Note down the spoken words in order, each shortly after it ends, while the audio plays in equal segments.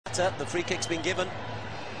The free kick's been given,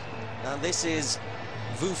 and this is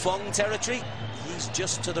Wufong territory. He's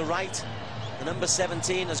just to the right. The number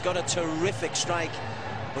 17 has got a terrific strike,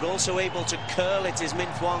 but also able to curl it is Min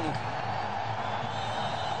Phuong.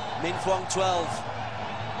 Min Phuong 12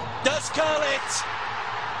 does curl it.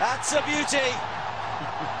 That's a beauty.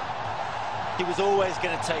 He was always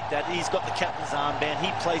going to take that. He's got the captain's armband.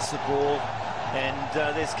 He placed the ball,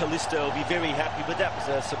 and there's Callisto. Will be very happy, but that was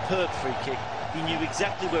a superb free kick. He knew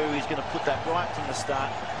exactly where he was going to put that right from the start.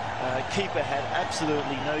 Keeper had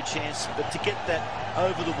absolutely no chance, but to get that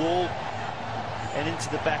over the wall and into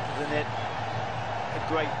the back of the net, a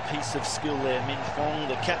great piece of skill there. Min Phuong,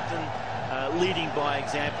 the captain, leading by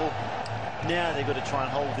example. Now they've got to try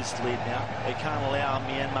and hold this lead now. They can't allow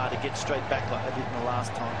Myanmar to get straight back like they did in the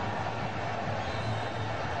last time.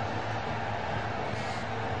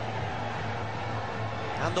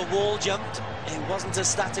 And the wall jumped. It wasn't a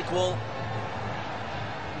static wall,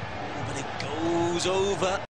 but it goes over.